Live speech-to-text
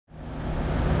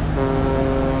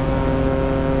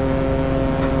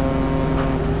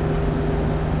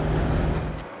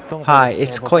Hi,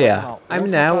 it's Koya.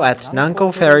 I'm now at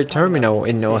Nanko Ferry Terminal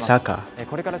in Osaka.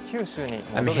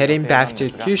 I'm heading back to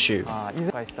Kyushu.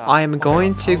 I am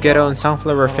going to get on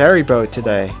Sunflower Ferry boat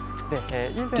today.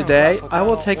 Today, I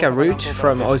will take a route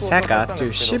from Osaka to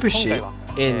Shibushi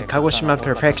in Kagoshima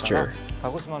Prefecture.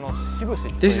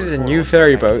 This is a new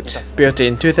ferry boat built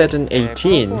in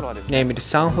 2018 named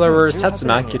Sunflower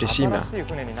Satsuma Kirishima.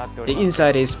 The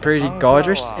inside is pretty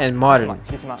gorgeous and modern.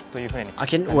 I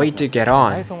can't wait to get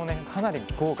on.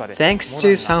 Thanks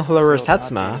to Sunflower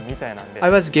Satsuma, I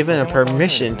was given a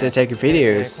permission to take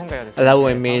videos,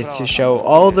 allowing me to show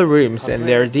all the rooms and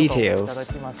their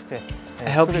details. I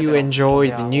hope you enjoy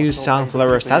the new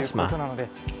Sunflower Satsuma.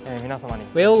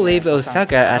 We'll leave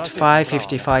Osaka at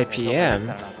 5:55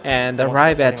 p.m. and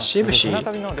arrive at Shibushi,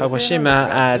 Kagoshima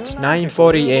at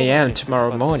 9:40 a.m.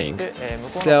 tomorrow morning.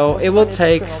 So it will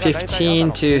take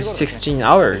 15 to 16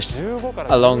 hours,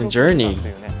 a long journey.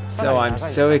 So I'm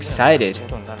so excited.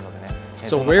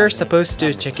 So we're supposed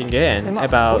to checking in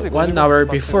about 1 hour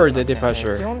before the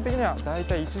departure.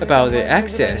 About the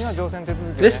access,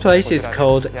 this place is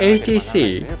called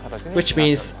ATC, which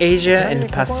means Asia and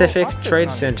Pacific Trade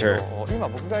Center.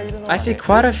 I see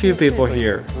quite a few people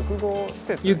here.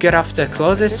 You get off the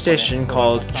closest station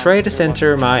called Trade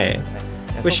Center Mae,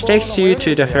 which takes you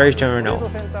to the ferry terminal.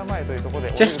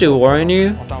 Just to warn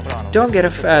you, don't get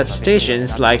off at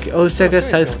stations like Osaka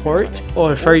Southport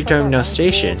or Ferry Terminal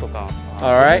Station.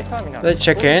 Alright, let's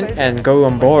check in and go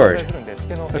on board.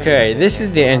 Okay, this is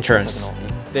the entrance.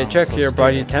 They check your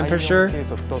body temperature,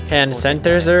 hand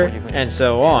sanitizer, and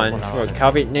so on for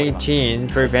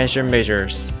COVID-19 prevention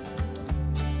measures.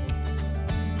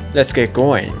 Let's get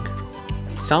going.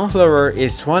 Sunflower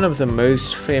is one of the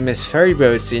most famous ferry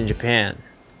boats in Japan.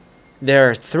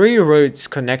 There are 3 routes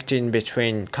connecting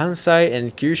between Kansai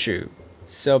and Kyushu.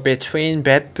 So between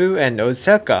Beppu and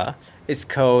Osaka, it's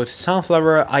called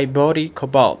Sunflower Ivory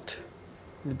Cobalt.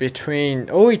 Between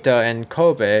Oita and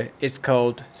Kobe, it's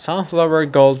called Sunflower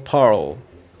Gold Pearl.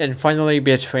 And finally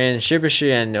between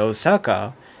Shibushi and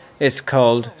Osaka, it's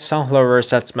called Sunflower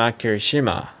Satsuma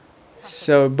Kirishima.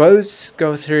 So boats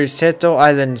go through Seto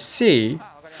Island Sea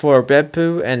for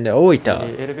Beppu and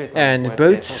Oita, and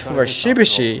boats for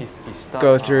Shibushi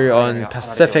go through on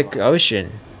Pacific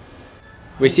Ocean.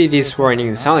 We see these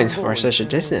warning signs for social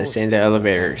distance in the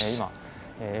elevators.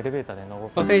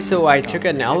 Okay, so I took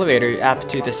an elevator up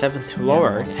to the 7th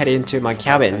floor, heading to my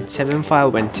cabin,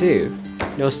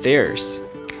 7512. No stairs.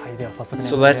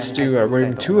 So let's do a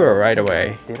room tour right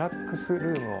away.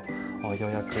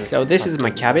 So this is my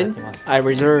cabin. I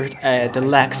reserved a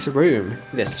deluxe room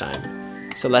this time.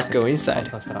 So let's go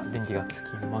inside.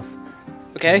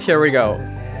 Okay, here we go.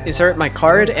 Insert my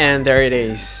card and there it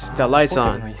is. The lights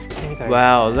on.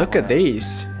 Wow, look at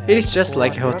these. It is just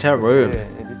like a hotel room.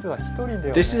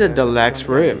 This is a deluxe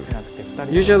room.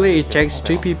 Usually it takes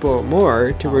 2 people or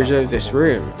more to reserve this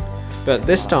room. But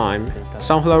this time,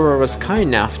 Sunflower was kind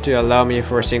enough to allow me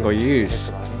for single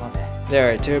use.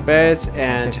 There are 2 beds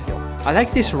and I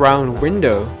like this round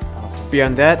window.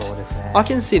 Beyond that, I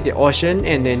can see the ocean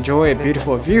and enjoy a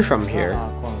beautiful view from here.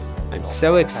 I'm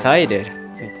so excited.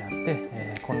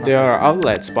 There are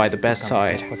outlets by the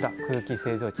bedside.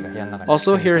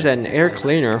 Also, here's an air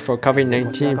cleaner for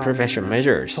COVID-19 prevention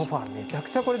measures.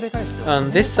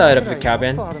 On this side of the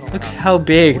cabin, look how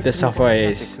big the sofa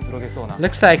is.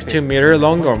 Looks like 2 meters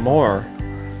long or more.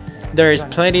 There is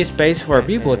plenty of space for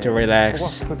people to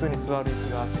relax.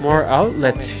 More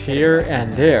outlets here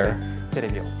and there.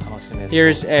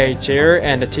 Here's a chair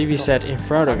and a TV set in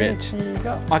front of it.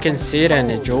 I can sit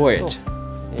and enjoy it.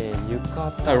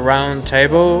 A round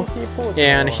table,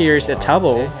 and here's a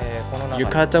towel,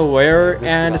 yukata wear,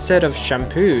 and a set of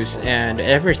shampoos and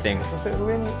everything.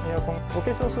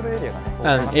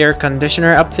 An air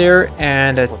conditioner up there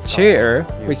and a chair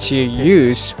which you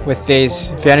use with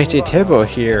this vanity table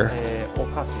here.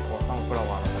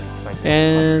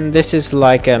 And this is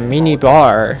like a mini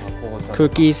bar.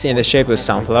 Cookies in the shape of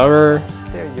sunflower,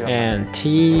 and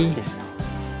tea,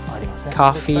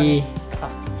 coffee,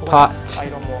 pot,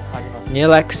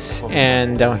 Deluxe,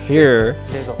 and down here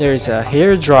there's a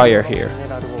hair dryer here,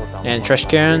 and trash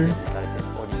can,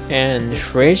 and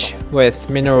fridge with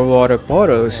mineral water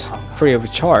bottles free of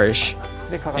charge,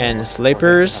 and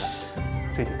slippers,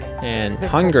 and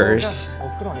hangers,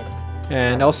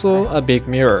 and also a big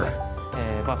mirror.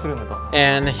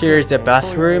 And here's the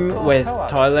bathroom with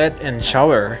toilet and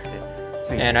shower,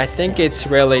 and I think it's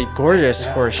really gorgeous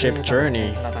for a ship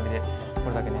journey.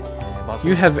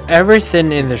 You have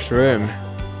everything in this room.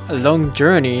 A long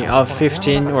journey of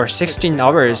 15 or 16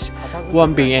 hours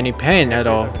won't be any pain at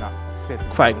all.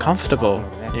 Quite comfortable,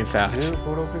 in fact,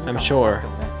 I'm sure.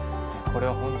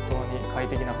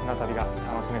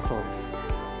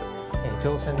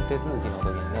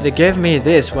 They gave me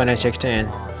this when I checked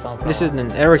in. This is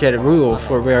an etiquette rule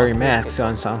for wearing masks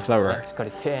on Sunflower.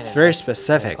 It's very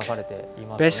specific.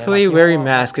 Basically, wearing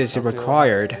masks is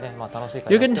required.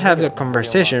 You can have a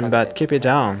conversation but keep it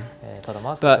down.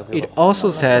 But it also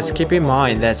says keep in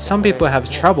mind that some people have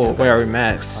trouble wearing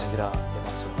masks.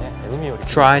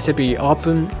 Try to be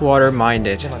open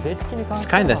water-minded. It's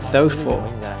kinda thoughtful.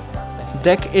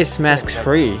 Deck is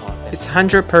mask-free. It's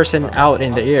 100% out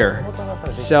in the air.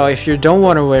 So if you don't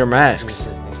want to wear masks,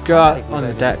 go out on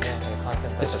the deck.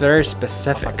 It's very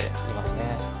specific.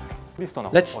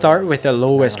 Let's start with the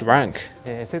lowest rank.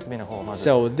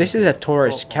 So this is a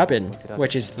tourist cabin,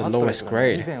 which is the lowest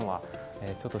grade.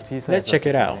 Let's check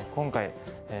it out.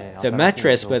 The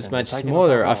mattress was much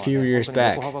smaller a few years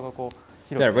back,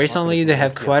 but recently they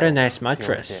have quite a nice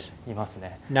mattress.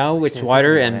 Now it's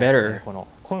wider and better.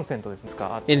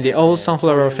 In the old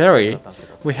Sunflower Ferry,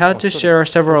 we had to share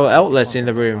several outlets in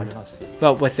the room,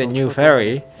 but with the new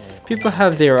ferry, people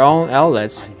have their own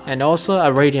outlets and also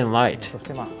a radiant light.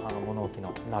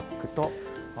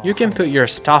 You can put your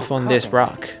stuff on this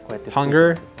rack,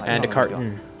 hanger, and a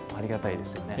curtain.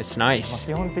 It's nice.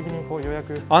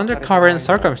 Under current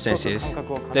circumstances,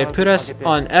 they put us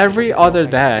on every other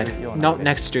bed, not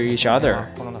next to each other,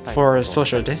 for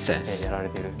social distance.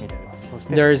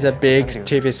 There is a big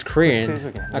TV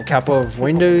screen, a couple of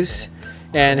windows,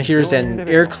 and here's an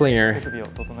air cleaner,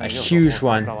 a huge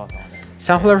one.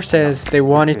 Sunflower says they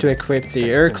wanted to equip the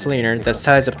air cleaner the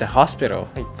size of the hospital.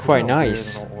 Quite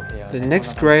nice. The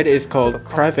next grade is called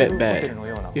private bed.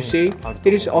 You see,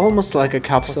 it is almost like a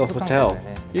capsule hotel.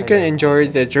 You can enjoy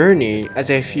the journey as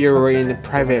if you were in a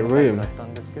private room.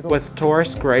 With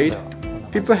tourist grade,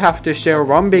 people have to share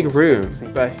one big room,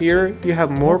 but here you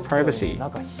have more privacy.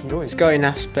 It's got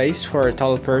enough space for a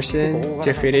tall person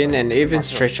to fit in and even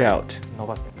stretch out.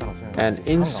 And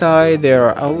inside there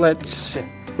are outlets,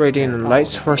 radiant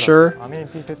lights for sure.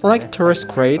 Like tourist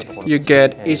grade, you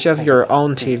get each of your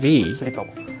own TV.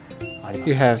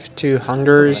 You have 2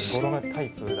 hangers,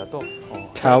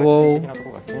 towel,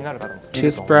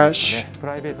 toothbrush,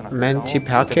 amenity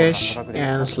package,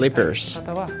 and slippers.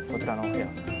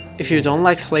 If you don't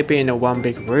like sleeping in a one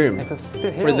big room,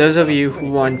 for those of you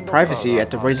who want privacy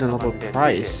at a reasonable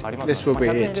price, this will be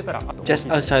it. Just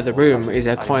outside the room is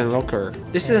a coin locker.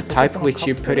 This is a type which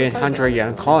you put in 100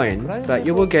 yen coin, but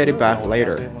you will get it back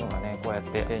later.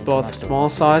 Both small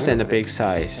size and a big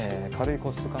size.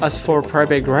 As for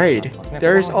private grade,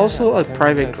 there is also a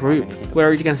private group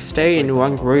where you can stay in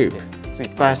one group,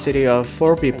 capacity of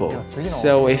 4 people.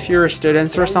 So if you're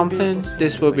students or something,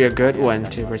 this will be a good one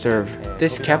to reserve.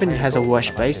 This cabin has a wash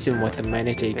basin with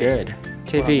amenity good.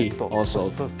 TV also.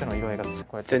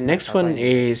 The next one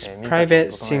is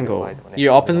private single. You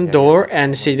open the door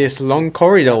and see this long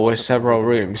corridor with several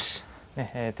rooms.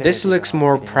 This looks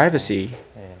more privacy.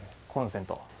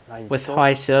 With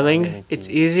high ceiling, it's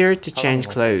easier to change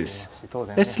clothes.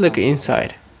 Let's look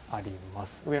inside.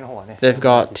 They've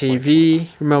got TV,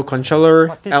 remote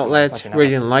controller, outlet,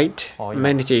 radiant light,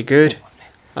 amenity good,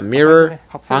 a mirror,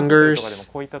 hangers,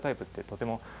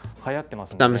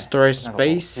 some storage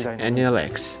space, and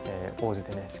Deluxe.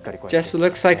 Just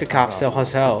looks like a capsule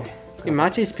hotel. It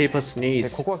matches people's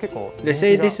needs. They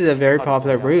say this is a very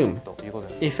popular room.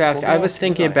 In fact, I was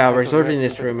thinking about reserving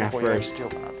this room at first.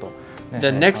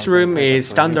 The next room is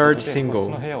standard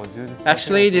single.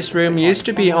 Actually, this room used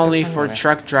to be only for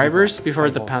truck drivers before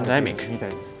the pandemic.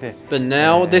 But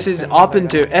now this is open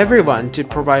to everyone to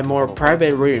provide more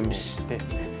private rooms.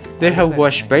 They have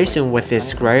wash basin with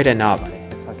this grade and up.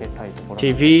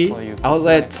 TV,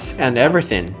 outlets, and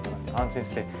everything.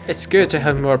 It's good to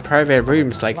have more private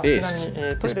rooms like this,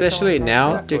 especially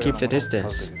now to keep the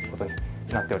distance.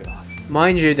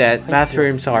 Mind you that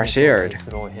bathrooms are shared.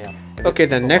 Okay,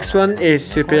 the next one is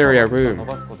superior room.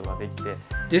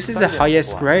 This is the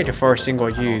highest grade for single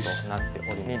use.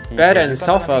 Bed and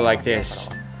sofa like this.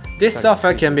 This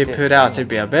sofa can be put out to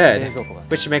be a bed,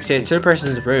 which makes it a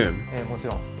 2-person room.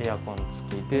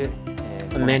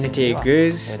 Amenity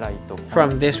goods.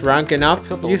 From this rank and up,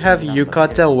 you have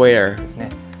yukata wear.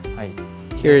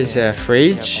 Here is a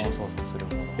fridge,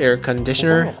 air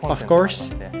conditioner, of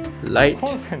course, light,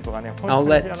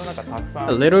 outlets,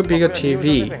 a little bigger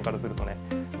TV,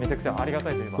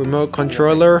 remote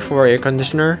controller for air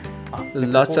conditioner,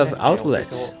 lots of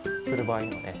outlets.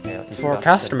 For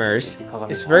customers,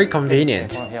 it's very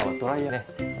convenient.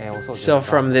 So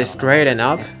from this grade and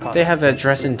up, they have a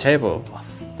dressing table.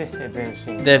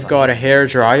 They've got a hair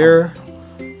dryer,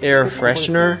 air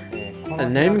freshener, a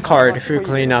name card to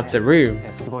clean up the room.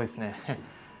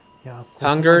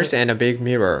 hangers and a big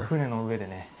mirror.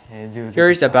 Here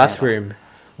is a bathroom.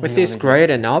 With this grade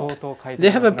and up, they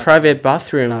have a private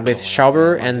bathroom with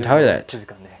shower and toilet.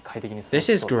 This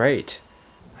is great.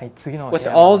 With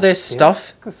all this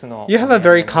stuff, you have a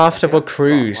very comfortable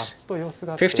cruise.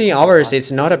 15 hours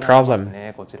is not a problem.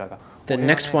 The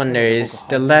next one is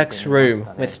deluxe room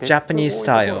with Japanese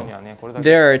style.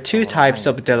 There are two types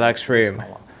of deluxe room.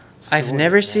 I've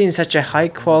never seen such a high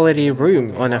quality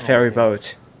room on a ferry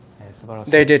boat.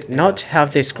 They did not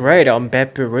have this grade on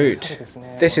Beppu route.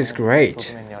 This is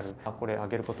great.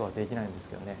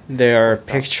 There are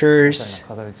pictures,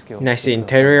 nice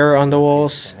interior on the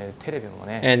walls,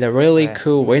 and really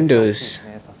cool windows.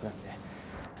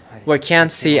 We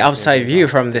can't see outside view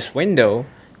from this window,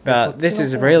 but this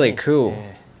is really cool.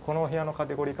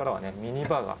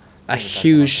 A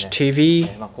huge TV,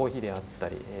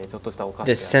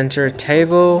 the center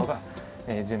table,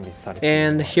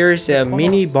 and here's a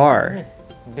mini bar.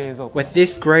 With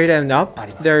this grade and up,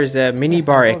 there is a mini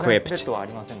bar equipped.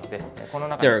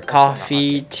 There are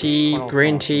coffee, tea,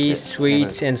 green tea,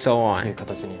 sweets, and so on.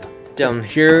 Down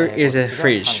here is a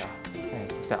fridge.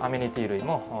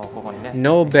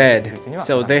 No bed,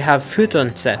 so they have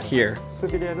futon set here.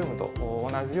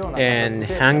 And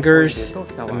hangers,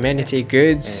 amenity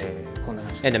goods,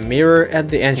 and a mirror at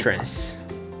the entrance.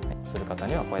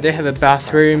 They have a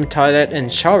bathroom, toilet,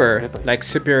 and shower, like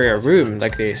superior room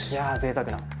like this.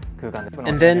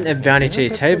 And then a vanity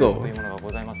table.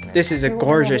 This is a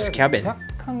gorgeous cabin.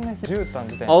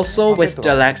 Also with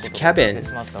deluxe cabin,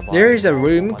 there is a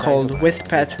room called with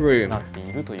pet room.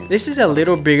 This is a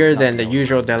little bigger than the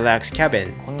usual deluxe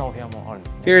cabin.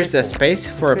 Here is a space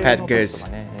for pet goods.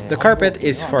 The carpet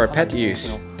is for pet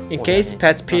use. In case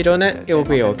pets peed on it, it will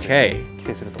be okay.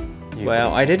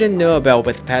 Well, I didn't know about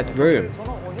with pet room.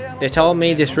 They told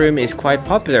me this room is quite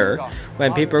popular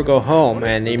when people go home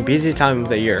and in busy time of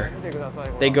the year.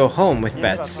 They go home with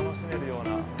pets.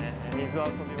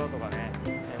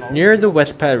 Near the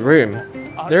with pet room,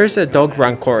 there is a dog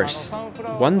run course.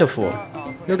 Wonderful.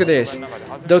 Look at this.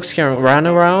 Dogs can run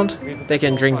around, they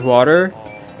can drink water,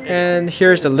 and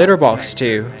here's a litter box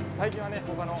too.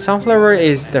 Sunflower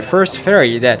is the first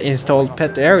ferry that installed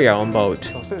pet area on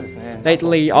boat.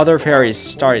 Lately, other ferries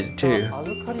started too.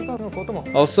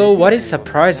 Also, what is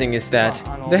surprising is that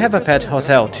they have a pet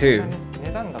hotel too.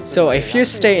 So if you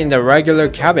stay in the regular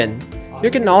cabin,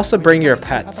 you can also bring your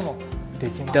pets.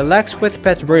 Deluxe with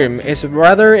pet room is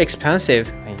rather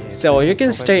expensive, so you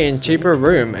can stay in cheaper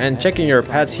room and check in your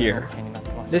pets here.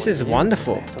 This is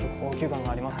wonderful.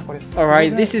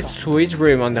 Alright, this is suite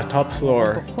room on the top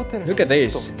floor. Look at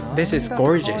this. This is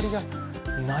gorgeous.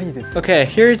 Okay,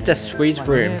 here's the suite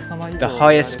room, the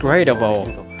highest grade of all.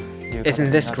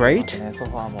 Isn't this great?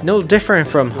 No different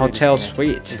from hotel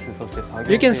suite.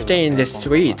 You can stay in this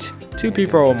suite, 2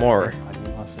 people or more.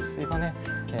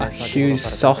 A huge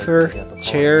sofa,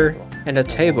 chair, and a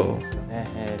table.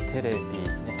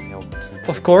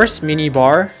 Of course, mini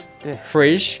bar,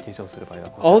 fridge.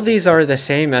 All these are the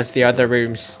same as the other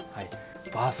rooms.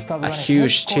 A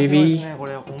huge TV,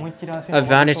 a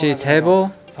vanity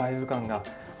table,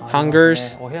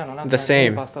 hangers, the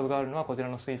same,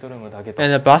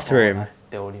 and a bathroom.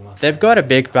 They've got a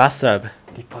big bathtub.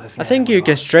 I think you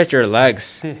can stretch your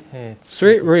legs.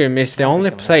 Suite room is the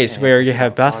only place where you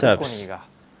have bathtubs.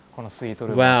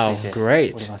 Wow,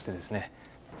 great.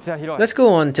 Let's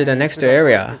go on to the next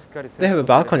area. They have a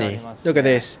balcony. Look at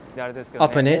this.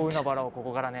 Open it.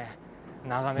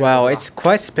 Wow, it's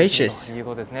quite spacious.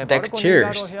 Deck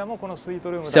chairs.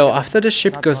 So after the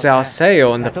ship goes out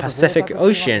sail on the Pacific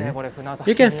Ocean,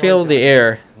 you can feel the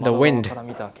air, the wind.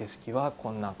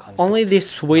 Only these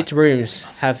suite rooms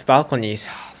have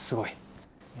balconies.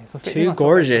 Too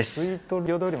gorgeous.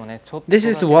 This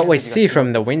is what we see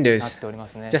from the windows.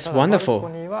 Just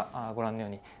wonderful.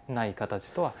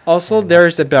 Also, there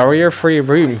is a barrier-free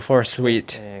room for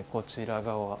suite.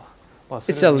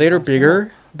 It's a little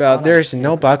bigger, but there is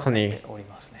no balcony.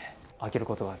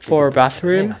 For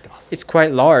bathroom, it's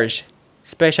quite large,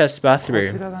 spacious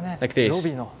bathroom, like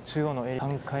this.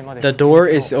 The door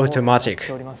is automatic.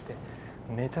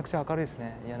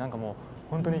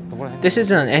 This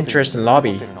is an entrance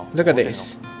lobby. Look at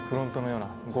this.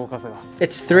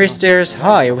 It's 3 stairs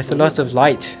high with lots of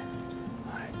light.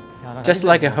 Just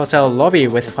like a hotel lobby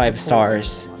with 5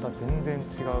 stars.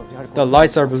 The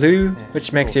lights are blue,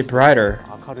 which makes it brighter.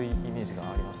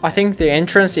 I think the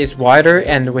entrance is wider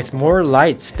and with more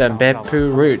lights than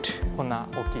Beppu route.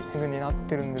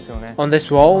 On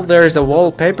this wall, there is a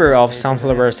wallpaper of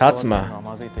Sunflower Satsuma.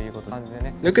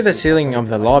 Look at the ceiling of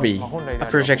the lobby, a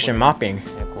projection mapping.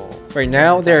 Right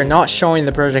now, they are not showing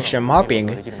the projection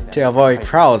mapping to avoid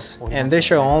crowds, and they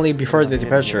show only before the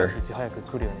departure.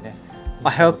 I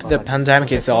hope the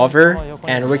pandemic is over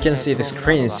and we can see the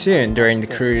screen soon during the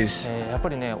cruise.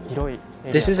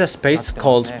 This is a space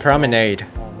called Promnade.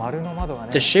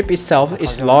 The ship itself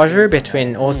is larger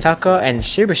between Osaka and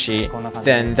Shibushi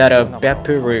than that of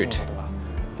Beppu route.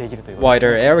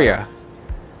 Wider area.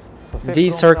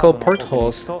 These circle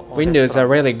portholes windows are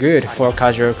really good for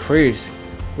casual cruise,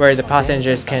 where the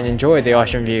passengers can enjoy the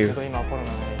ocean view.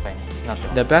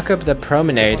 The back of the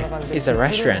promenade is a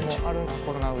restaurant.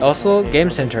 Also, game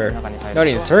center, not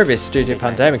in service due to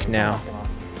pandemic now.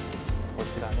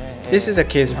 This is a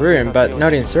kids' room, but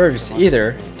not in service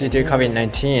either due to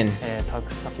COVID-19.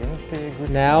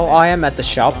 Now I am at the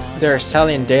shop. They are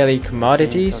selling daily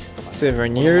commodities,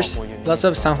 souvenirs, lots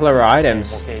of sunflower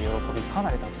items,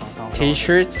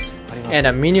 t-shirts, and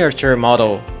a miniature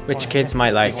model, which kids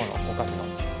might like.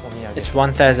 It's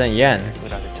 1,000 yen,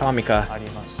 Tomika.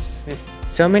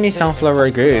 So many sunflower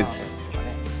goods,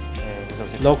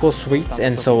 local sweets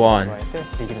and so on.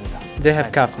 They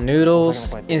have cup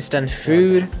noodles, instant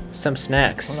food, some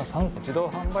snacks.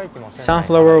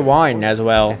 Sunflower wine as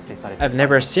well. I've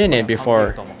never seen it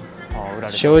before.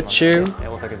 Shochu,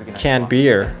 canned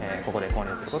beer.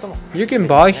 You can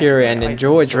buy here and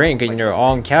enjoy a drink in your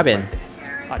own cabin.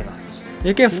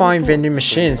 You can find vending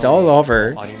machines all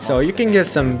over, so you can get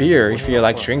some beer if you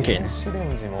like drinking.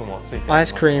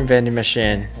 Ice cream vending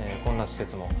machine.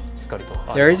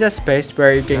 There is a space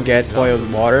where you can get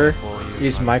boiled water,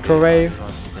 use microwave,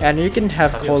 and you can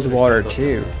have cold water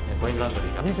too.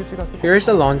 Here is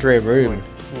a laundry room.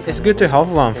 It's good to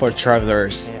have one for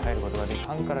travelers.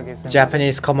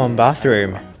 Japanese common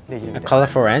bathroom. A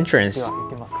colorful entrance.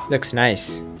 Looks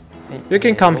nice. You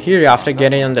can come here after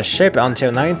getting on the ship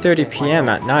until 9:30 p.m.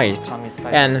 at night,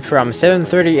 and from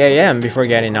 7:30 a.m. before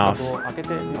getting off.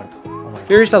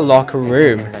 Here's a locker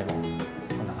room.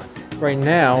 Right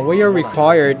now, we are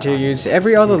required to use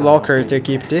every other locker to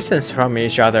keep distance from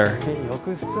each other.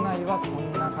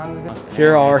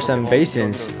 Here are some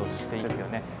basins.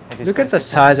 Look at the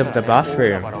size of the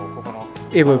bathroom.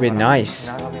 It would be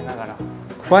nice.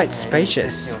 Quite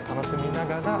spacious.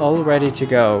 All ready to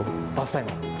go.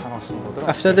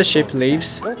 After the ship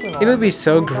leaves, it would be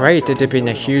so great to dip in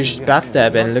a huge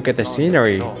bathtub and look at the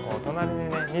scenery.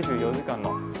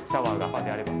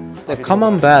 The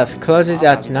common bath closes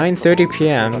at 9:30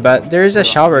 p.m., but there is a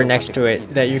shower next to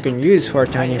it that you can use for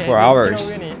 24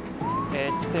 hours.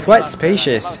 Quite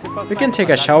spacious. You can take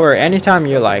a shower anytime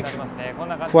you like.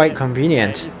 Quite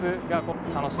convenient.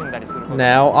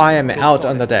 Now I am out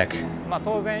on the deck.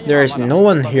 There is no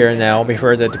one here now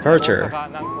before the departure.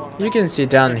 You can sit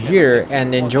down here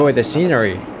and enjoy the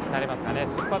scenery.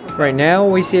 Right now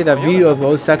we see the view of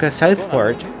Osaka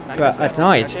Southport, but at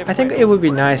night I think it would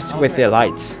be nice with the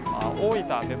lights.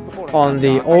 On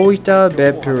the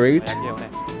Oita-Beppu route,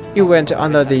 it went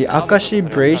under the Akashi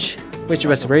Bridge, which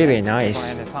was really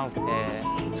nice.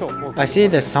 I see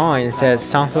the sign says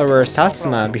Sunflower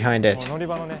Satsuma behind it.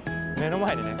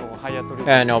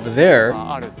 And over there,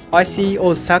 I see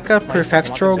Osaka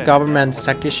Prefecture Government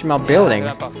Sakishima building,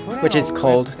 which is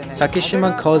called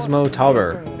Sakishima Cosmo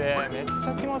Tower.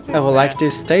 I would like to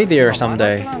stay there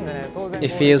someday.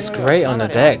 It feels great on the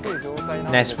deck.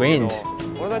 Nice wind.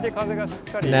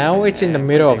 Now it's in the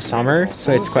middle of summer,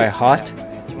 so it's quite hot,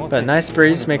 but nice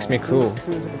breeze makes me cool.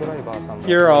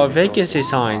 Here are vacancy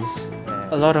signs.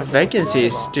 A lot of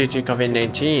vacancies due to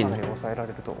COVID-19.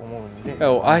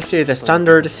 Oh, I see the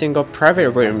standard single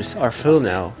private rooms are full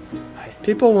now.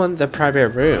 People want the private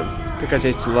room because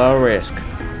it's low risk.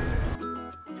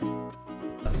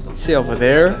 See over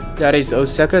there? That is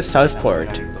Osaka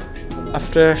Southport.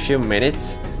 After a few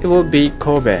minutes, it will be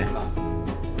Kobe.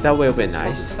 That will be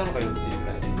nice.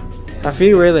 Have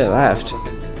you really left?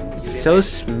 It's so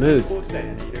smooth.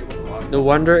 No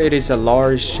wonder it is a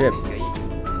large ship.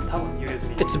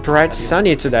 It's bright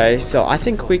sunny today, so I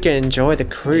think we can enjoy the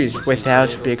cruise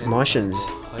without big motions.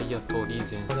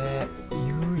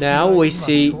 Now we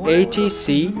see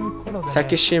ATC,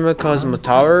 Sakishima Cosmo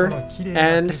Tower,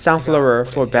 and Sunflower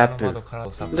for Beppu.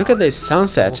 Look at this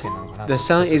sunset. The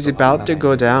sun is about to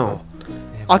go down.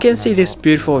 I can see this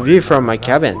beautiful view from my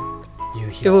cabin.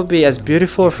 It will be as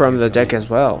beautiful from the deck as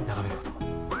well.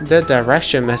 The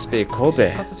direction must be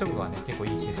Kobe.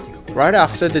 Right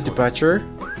after the departure,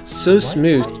 it's so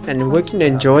smooth and we can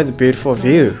enjoy the beautiful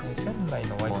view.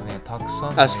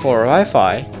 As for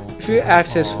Wi-Fi, if you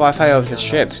access Wi-Fi of the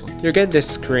ship, you get this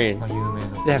screen.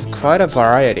 They have quite a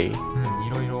variety.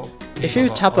 If you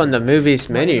tap on the movies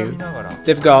menu,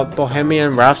 they've got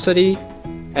Bohemian Rhapsody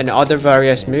and other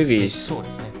various movies.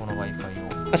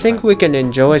 I think we can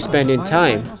enjoy spending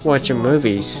time watching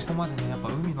movies.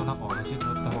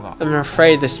 I'm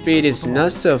afraid the speed is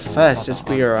not so fast as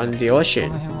we are on the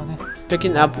ocean.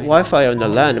 Picking up Wi-Fi on the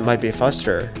land might be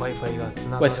faster.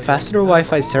 With faster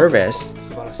Wi-Fi service,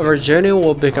 our journey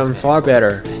will become far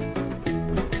better.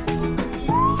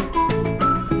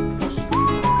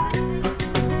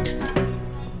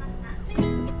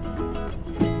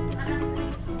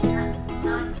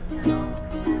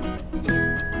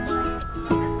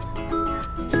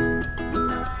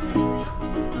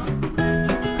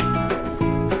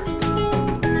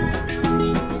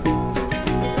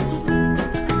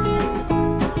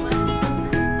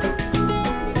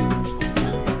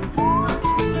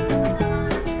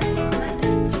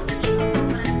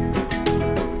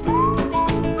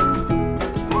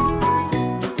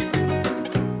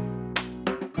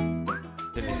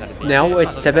 Now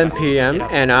it's 7 p.m.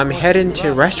 and I'm heading to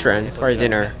a restaurant for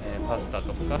dinner.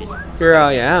 Here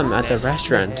I am at the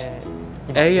restaurant.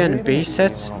 A and B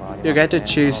sets, you get to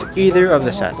choose either of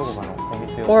the sets.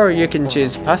 Or you can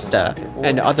choose pasta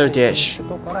and other dish.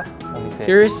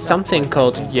 Here is something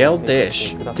called Yale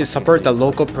dish to support the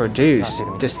local produce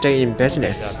to stay in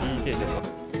business.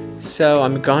 So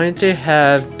I'm going to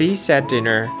have B set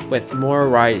dinner with more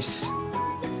rice.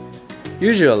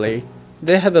 Usually,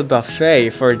 they have a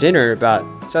buffet for dinner, but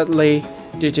sadly,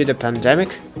 due to the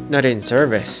pandemic, not in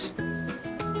service.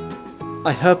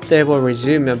 I hope they will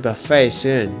resume a buffet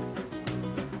soon.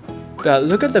 But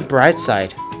look at the bright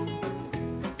side.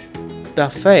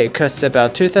 Buffet costs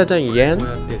about 2,000 yen,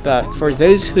 but for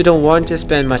those who don't want to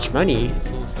spend much money,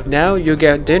 now you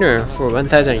get dinner for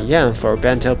 1,000 yen for a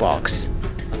bento box.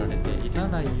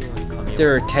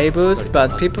 There are tables,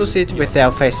 but people sit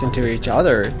without facing to each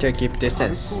other to keep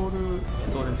distance.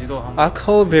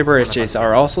 Alcohol beverages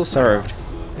are also served,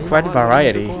 quite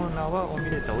variety.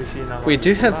 We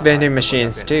do have vending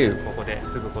machines too.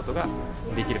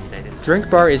 Drink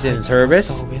bar is in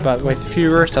service, but with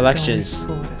fewer selections.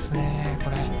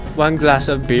 One glass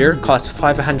of beer costs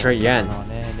 500 yen.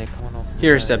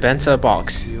 Here's the bento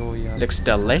box. Looks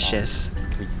delicious.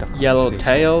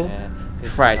 Yellowtail,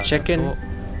 fried chicken,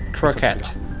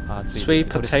 croquette, sweet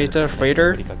potato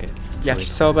fritter,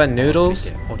 yakisoba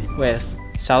noodles with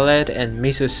salad and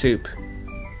miso soup.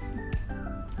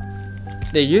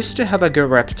 They used to have a good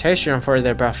reputation for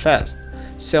their buffets,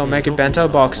 so make a bento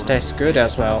box taste good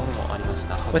as well.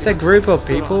 With a group of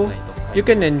people, you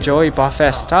can enjoy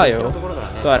buffet style,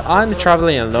 but I'm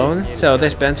traveling alone, so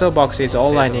this bento box is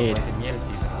all I need.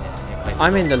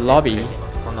 I'm in the lobby.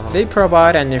 They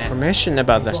provide an information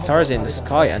about the stars in the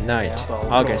sky at night,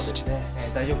 August.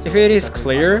 If it is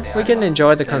clear, we can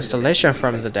enjoy the constellation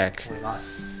from the deck.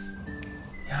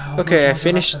 Okay, I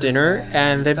finished dinner,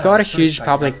 and they've got a huge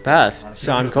public bath,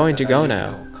 so I'm going to go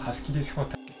now.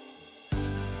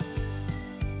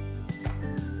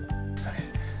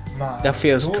 That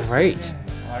feels great.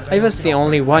 I was the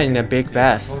only one in a big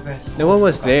bath. No one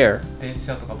was there.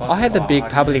 I had the big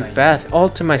public bath all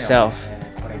to myself.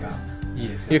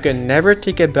 You can never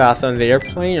take a bath on the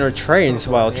airplane or trains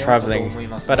while traveling,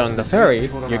 but on the ferry,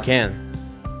 you can.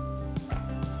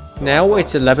 Now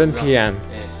it's 11 p.m.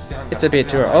 It's a bit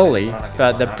too early,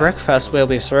 but the breakfast will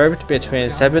be served between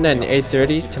 7 and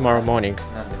 8:30 tomorrow morning,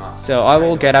 so I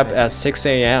will get up at 6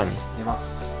 a.m.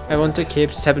 I want to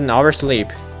keep 7 hours sleep.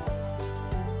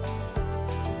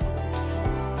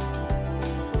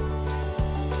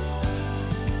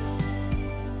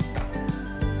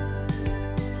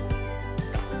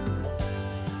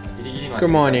 Good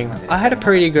morning. I had a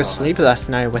pretty good sleep last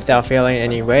night without feeling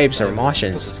any waves or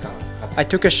motions. I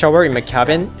took a shower in my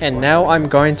cabin, and now I'm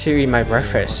going to eat my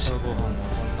breakfast.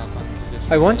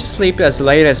 I want to sleep as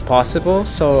late as possible,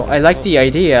 so I like the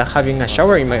idea of having a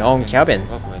shower in my own cabin.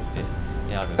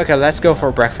 Okay, let's go for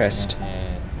breakfast.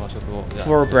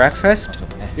 For breakfast,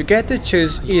 you get to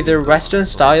choose either Western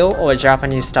style or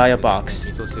Japanese style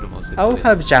box. I will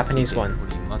have Japanese one.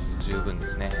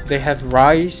 They have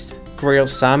rice, grilled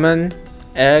salmon,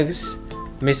 eggs,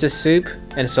 miso soup,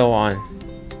 and so on.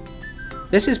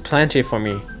 This is plenty for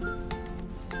me.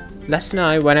 Last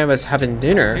night when I was having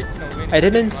dinner, I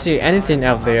didn't see anything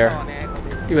out there.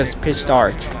 It was pitch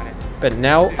dark. But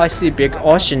now I see big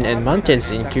ocean and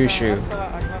mountains in Kyushu.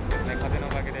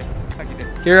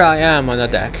 Here I am on the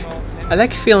deck. I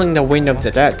like feeling the wind of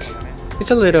the deck.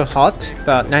 It's a little hot,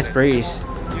 but nice breeze.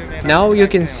 Now you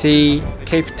can see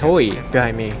Cape Toy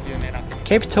behind me.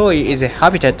 Cape Toy is a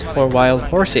habitat for wild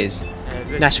horses,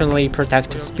 nationally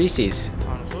protected species.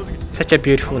 Such a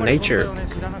beautiful nature.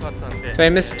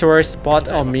 Famous tourist spot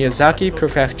of Miyazaki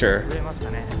Prefecture.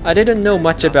 I didn't know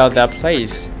much about that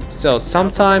place, so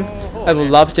sometime I would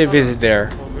love to visit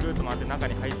there.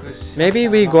 Maybe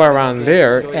we go around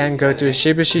there and go to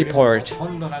Shibushi port.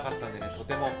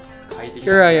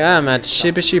 Here I am at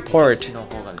Shibushi port.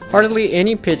 Hardly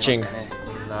any pitching.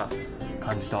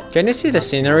 Can you see the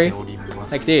scenery?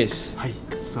 Like this.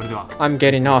 I'm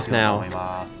getting off now.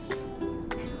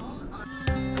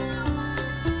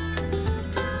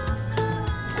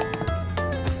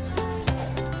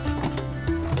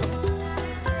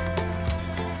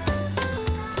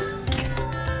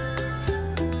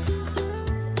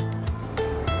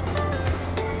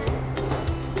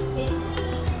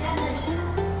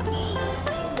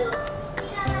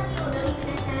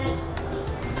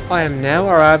 I am now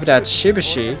arrived at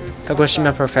Shibushi,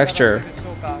 Kagoshima Prefecture.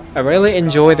 I really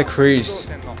enjoy the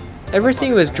cruise.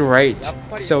 Everything was great,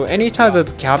 so any type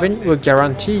of cabin would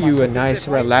guarantee you a nice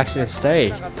relaxing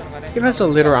stay. It was a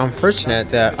little unfortunate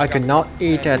that I could not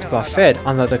eat at buffet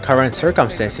under the current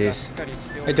circumstances.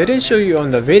 I didn't show you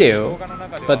on the video,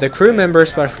 but the crew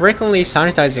members were frequently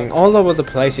sanitizing all over the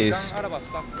places.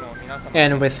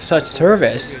 And with such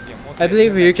service, I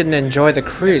believe you can enjoy the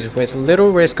cruise with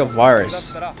little risk of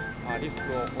virus.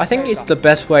 I think it's the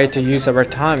best way to use our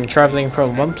time traveling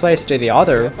from one place to the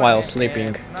other while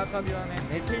sleeping.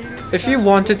 If you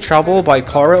want to travel by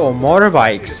car or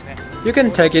motorbikes, you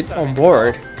can take it on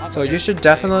board, so you should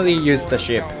definitely use the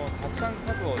ship.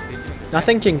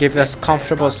 Nothing can give us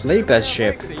comfortable sleep as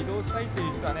ship.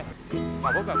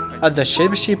 At the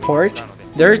Shibushi port,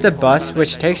 there is a bus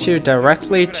which takes you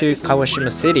directly to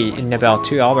Kagoshima City in about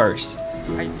 2 hours.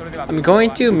 I'm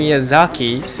going to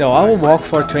Miyazaki, so I will walk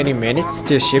for 20 minutes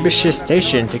to Shibushi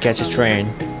station to catch a train.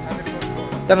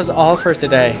 That was all for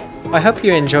today. I hope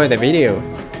you enjoyed the video.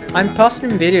 I'm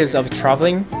posting videos of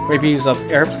traveling, reviews of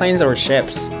airplanes or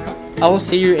ships. I will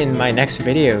see you in my next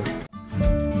video.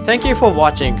 Thank you for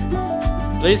watching.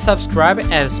 Please subscribe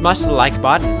and smash the like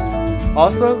button.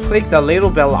 Also, click the little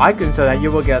bell icon so that you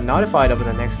will get notified of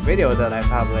the next video that I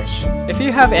publish. If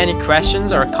you have any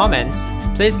questions or comments,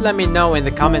 please let me know in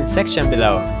the comment section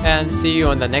below, and see you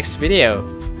on the next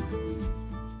video.